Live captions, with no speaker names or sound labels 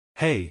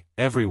Hey,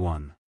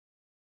 everyone.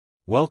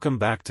 Welcome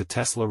back to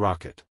Tesla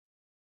Rocket.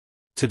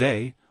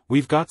 Today,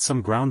 we've got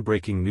some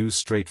groundbreaking news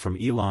straight from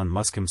Elon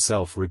Musk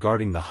himself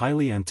regarding the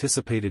highly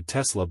anticipated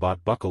Tesla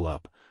bot. Buckle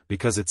up,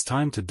 because it's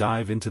time to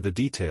dive into the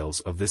details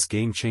of this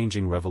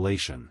game-changing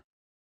revelation.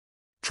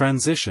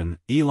 Transition: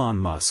 Elon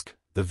Musk,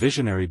 the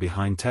visionary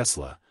behind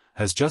Tesla,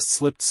 has just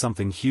slipped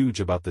something huge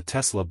about the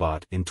Tesla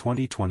bot in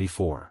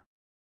 2024.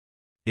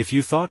 If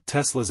you thought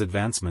Tesla's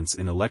advancements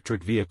in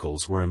electric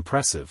vehicles were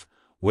impressive,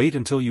 wait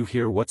until you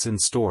hear what's in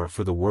store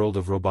for the world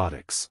of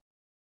robotics.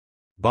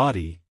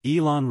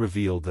 Elon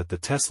revealed that the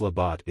Tesla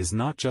bot is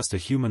not just a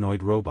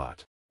humanoid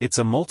robot. It's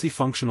a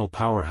multifunctional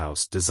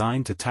powerhouse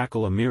designed to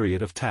tackle a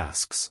myriad of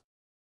tasks.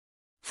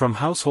 From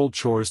household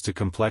chores to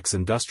complex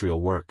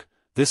industrial work,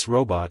 this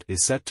robot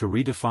is set to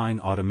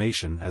redefine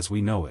automation as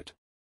we know it.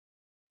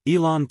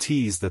 Elon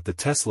teased that the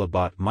Tesla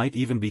bot might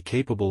even be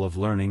capable of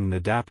learning and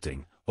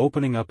adapting,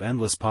 opening up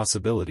endless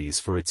possibilities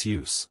for its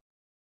use.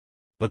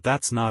 But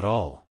that's not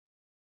all.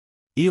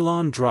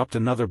 Elon dropped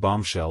another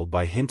bombshell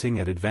by hinting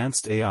at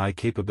advanced AI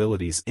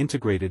capabilities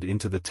integrated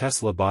into the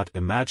Tesla bot.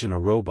 Imagine a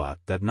robot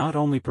that not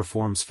only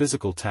performs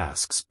physical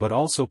tasks but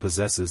also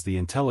possesses the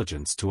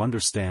intelligence to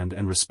understand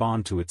and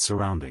respond to its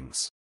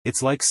surroundings.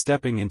 It's like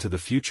stepping into the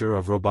future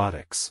of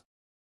robotics.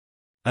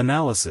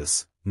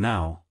 Analysis.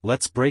 Now,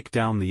 let's break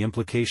down the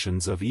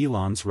implications of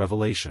Elon's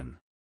revelation.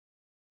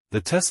 The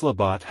Tesla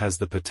bot has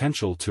the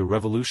potential to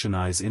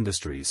revolutionize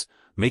industries,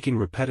 making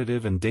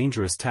repetitive and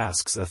dangerous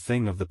tasks a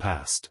thing of the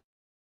past.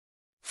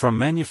 From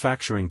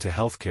manufacturing to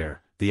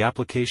healthcare, the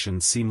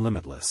applications seem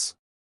limitless.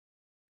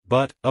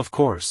 But, of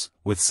course,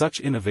 with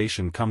such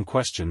innovation come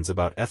questions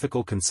about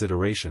ethical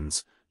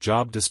considerations,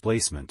 job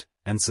displacement,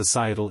 and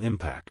societal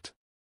impact.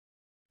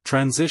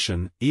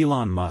 Transition: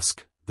 Elon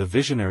Musk, the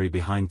visionary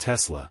behind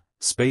Tesla,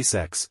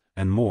 SpaceX,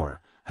 and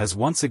more, has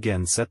once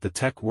again set the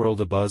tech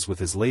world abuzz with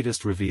his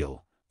latest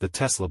reveal, the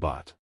Tesla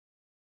bot.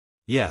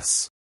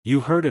 Yes, you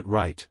heard it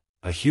right,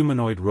 a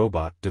humanoid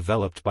robot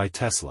developed by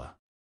Tesla.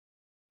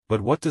 But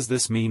what does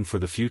this mean for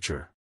the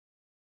future?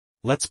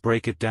 Let's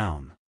break it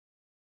down.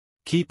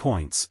 Key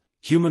points: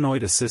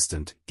 humanoid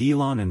assistant.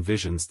 Elon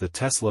envisions the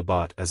Tesla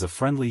bot as a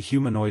friendly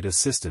humanoid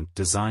assistant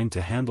designed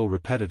to handle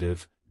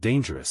repetitive,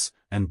 dangerous,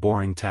 and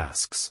boring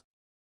tasks.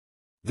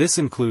 This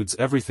includes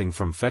everything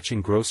from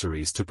fetching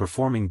groceries to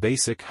performing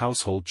basic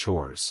household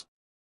chores.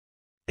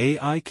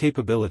 AI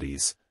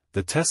capabilities: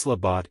 the Tesla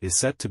bot is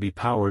set to be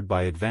powered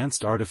by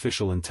advanced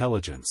artificial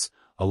intelligence,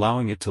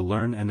 allowing it to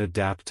learn and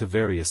adapt to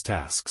various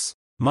tasks.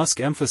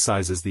 Musk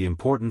emphasizes the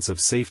importance of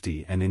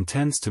safety and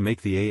intends to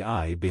make the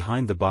AI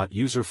behind the bot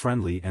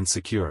user-friendly and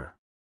secure.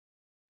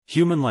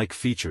 Human-like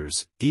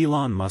features: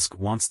 Elon Musk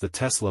wants the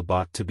Tesla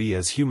bot to be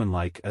as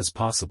human-like as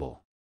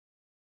possible.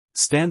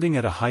 Standing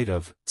at a height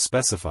of,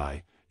 specify,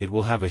 it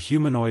will have a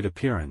humanoid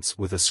appearance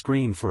with a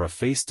screen for a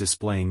face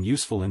displaying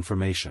useful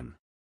information.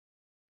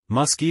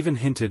 Musk even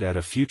hinted at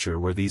a future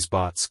where these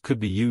bots could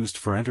be used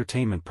for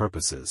entertainment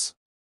purposes.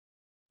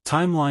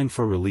 Timeline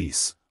for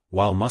release: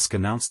 while Musk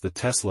announced the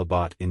Tesla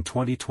bot in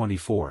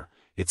 2024,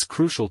 it's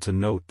crucial to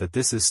note that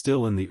this is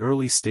still in the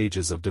early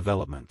stages of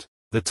development.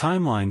 The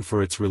timeline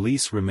for its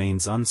release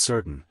remains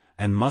uncertain,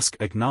 and Musk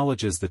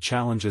acknowledges the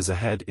challenges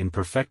ahead in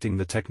perfecting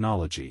the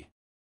technology.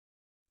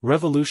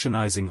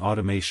 Revolutionizing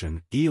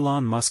automation: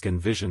 Elon Musk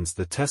envisions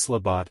the Tesla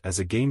bot as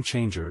a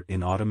game-changer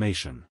in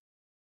automation.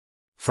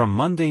 From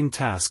mundane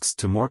tasks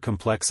to more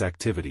complex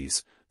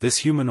activities, this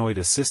humanoid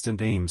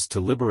assistant aims to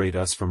liberate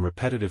us from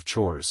repetitive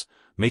chores,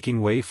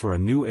 making way for a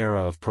new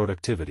era of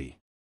productivity.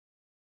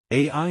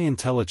 AI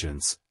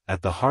intelligence: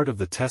 at the heart of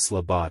the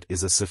Tesla bot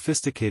is a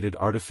sophisticated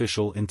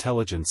artificial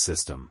intelligence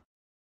system.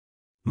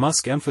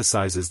 Musk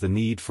emphasizes the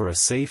need for a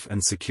safe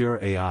and secure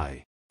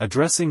AI,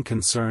 addressing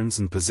concerns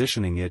and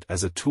positioning it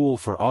as a tool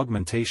for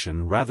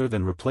augmentation rather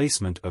than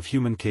replacement of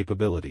human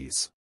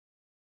capabilities.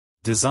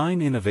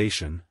 Design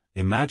innovation: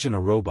 imagine a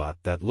robot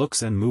that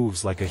looks and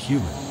moves like a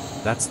human.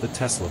 That's the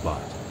Tesla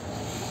bot.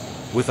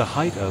 With a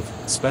height of,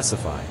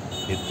 specify,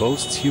 it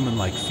boasts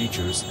human-like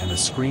features and a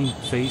screen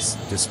face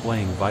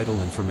displaying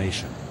vital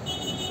information.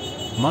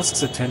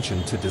 Musk's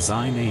attention to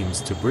design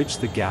aims to bridge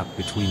the gap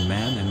between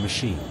man and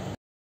machine.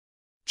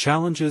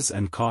 Challenges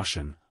and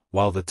caution: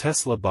 while the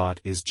Tesla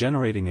bot is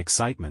generating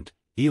excitement,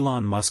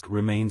 Elon Musk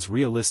remains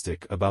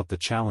realistic about the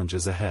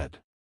challenges ahead.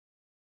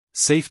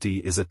 Safety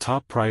is a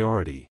top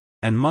priority,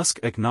 and Musk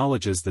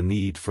acknowledges the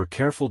need for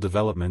careful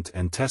development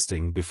and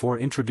testing before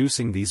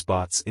introducing these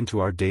bots into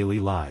our daily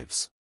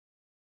lives.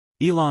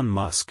 Elon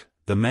Musk,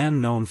 the man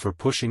known for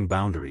pushing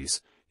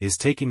boundaries, is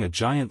taking a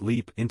giant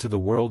leap into the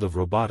world of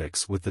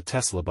robotics with the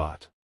Tesla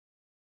bot.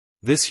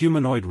 This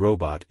humanoid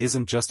robot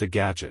isn't just a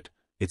gadget,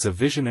 it's a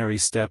visionary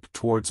step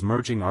towards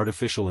merging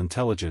artificial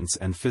intelligence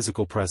and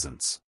physical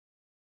presence.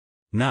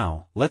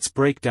 Now, let's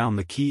break down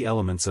the key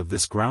elements of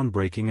this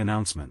groundbreaking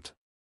announcement.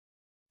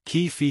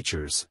 Key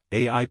features: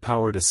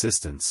 AI-powered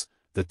assistance.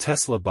 The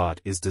Tesla bot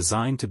is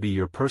designed to be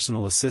your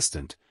personal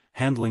assistant,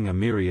 handling a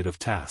myriad of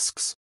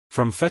tasks.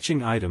 From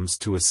fetching items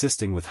to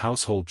assisting with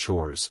household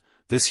chores,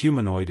 this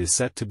humanoid is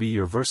set to be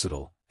your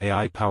versatile,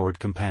 AI-powered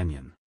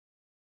companion.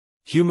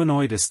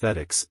 Humanoid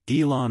aesthetics.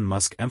 Elon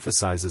Musk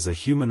emphasizes a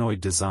humanoid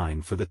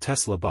design for the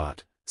Tesla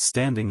bot,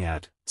 standing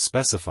at,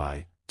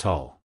 specify,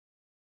 tall.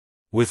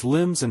 With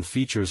limbs and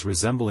features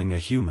resembling a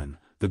human,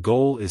 the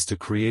goal is to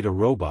create a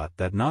robot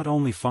that not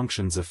only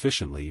functions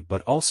efficiently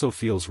but also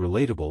feels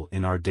relatable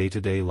in our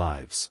day-to-day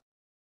lives.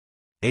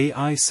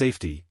 AI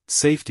safety.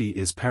 Safety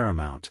is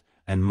paramount,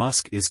 and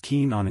Musk is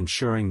keen on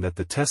ensuring that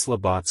the Tesla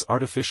bot's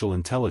artificial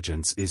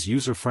intelligence is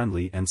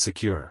user-friendly and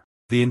secure.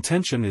 The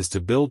intention is to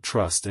build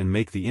trust and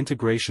make the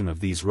integration of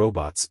these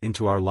robots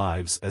into our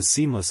lives as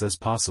seamless as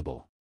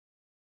possible.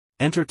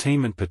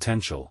 Entertainment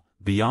potential.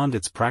 Beyond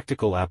its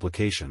practical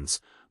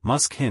applications,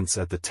 Musk hints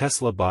at the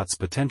Tesla bot's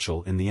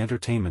potential in the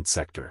entertainment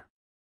sector.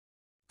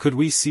 Could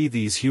we see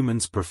these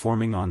humans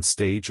performing on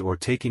stage or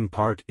taking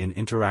part in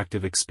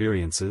interactive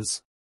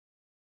experiences?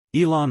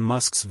 Elon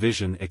Musk's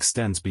vision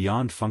extends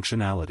beyond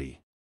functionality.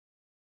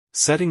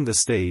 Setting the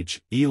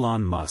stage,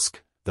 Elon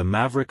Musk, the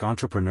maverick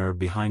entrepreneur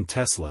behind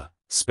Tesla,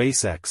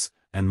 SpaceX,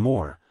 and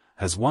more,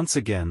 has once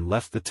again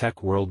left the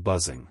tech world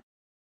buzzing.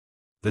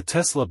 The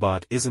Tesla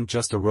bot isn't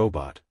just a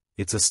robot,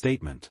 it's a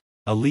statement,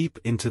 a leap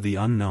into the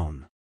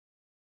unknown.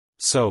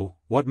 So,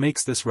 what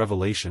makes this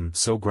revelation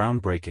so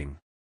groundbreaking?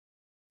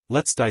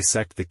 Let's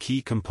dissect the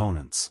key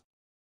components.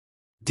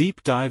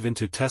 Deep dive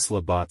into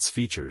Tesla bot's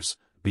features.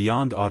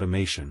 Beyond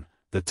automation,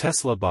 the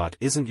Tesla bot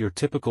isn't your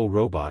typical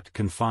robot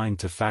confined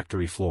to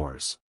factory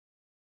floors.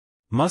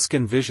 Musk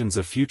envisions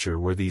a future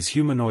where these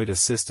humanoid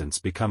assistants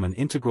become an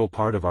integral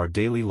part of our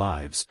daily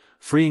lives,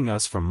 freeing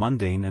us from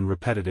mundane and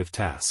repetitive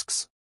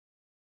tasks.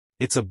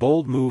 It's a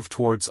bold move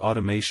towards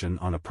automation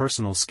on a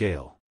personal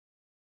scale.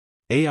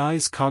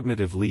 AI's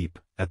cognitive leap.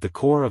 At the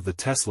core of the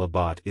Tesla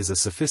bot is a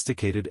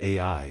sophisticated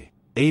AI,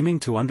 aiming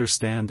to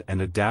understand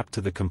and adapt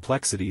to the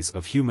complexities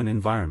of human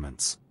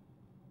environments.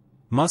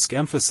 Musk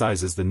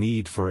emphasizes the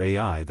need for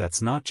AI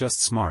that's not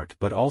just smart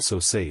but also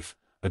safe,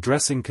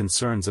 addressing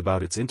concerns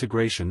about its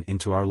integration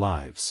into our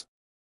lives.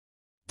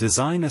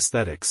 Design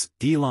aesthetics.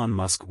 Elon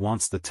Musk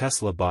wants the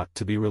Tesla bot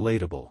to be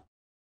relatable.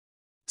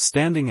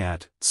 Standing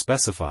at,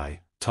 specify,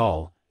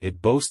 tall,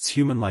 it boasts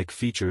human-like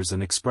features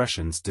and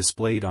expressions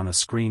displayed on a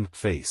screen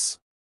face.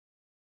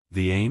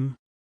 The aim?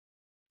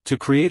 To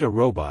create a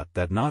robot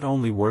that not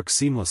only works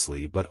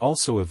seamlessly but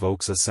also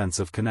evokes a sense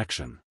of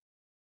connection.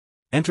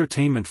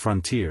 Entertainment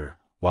frontier.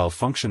 While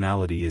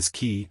functionality is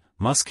key,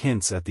 Musk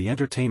hints at the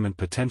entertainment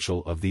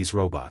potential of these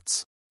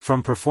robots.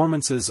 From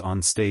performances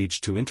on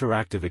stage to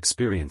interactive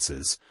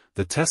experiences,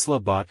 the Tesla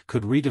bot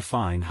could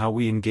redefine how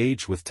we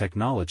engage with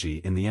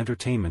technology in the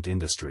entertainment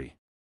industry.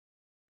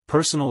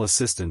 Personal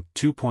Assistant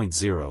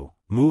 2.0,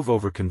 move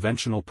over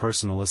conventional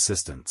personal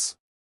assistants.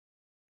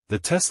 The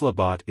Tesla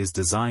bot is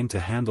designed to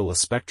handle a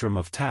spectrum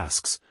of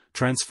tasks,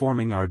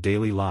 transforming our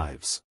daily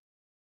lives.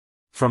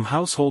 From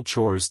household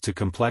chores to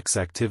complex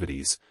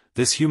activities,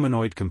 this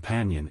humanoid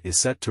companion is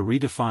set to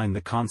redefine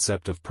the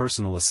concept of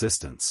personal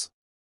assistance.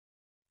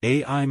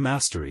 AI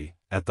mastery.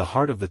 At the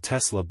heart of the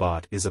Tesla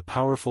bot is a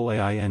powerful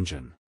AI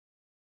engine.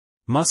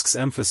 Musk's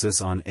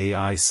emphasis on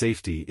AI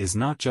safety is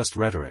not just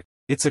rhetoric,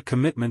 it's a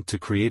commitment to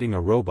creating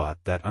a robot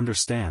that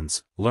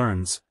understands,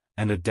 learns,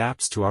 and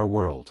adapts to our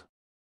world.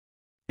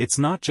 It's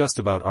not just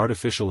about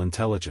artificial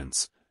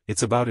intelligence,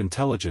 it's about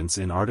intelligence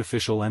in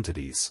artificial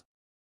entities.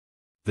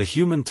 The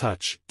human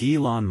touch.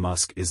 Elon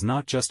Musk is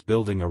not just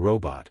building a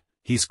robot,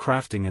 he's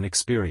crafting an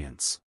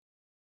experience.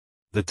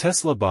 The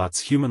Tesla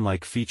bot's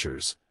human-like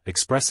features,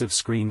 expressive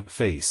screen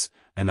face,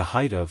 and a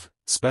height of,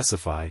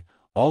 specify,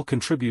 all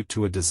contribute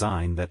to a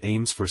design that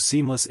aims for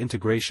seamless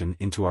integration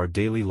into our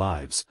daily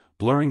lives,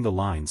 blurring the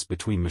lines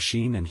between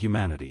machine and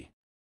humanity.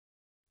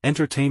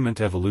 Entertainment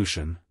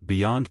evolution.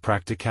 Beyond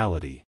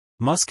practicality,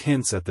 Musk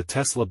hints at the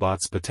Tesla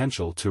bot's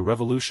potential to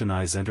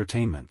revolutionize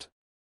entertainment.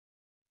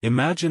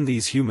 Imagine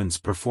these humans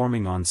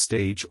performing on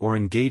stage or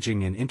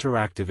engaging in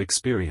interactive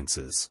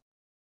experiences.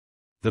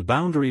 The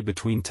boundary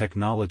between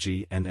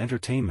technology and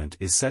entertainment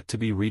is set to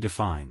be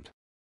redefined.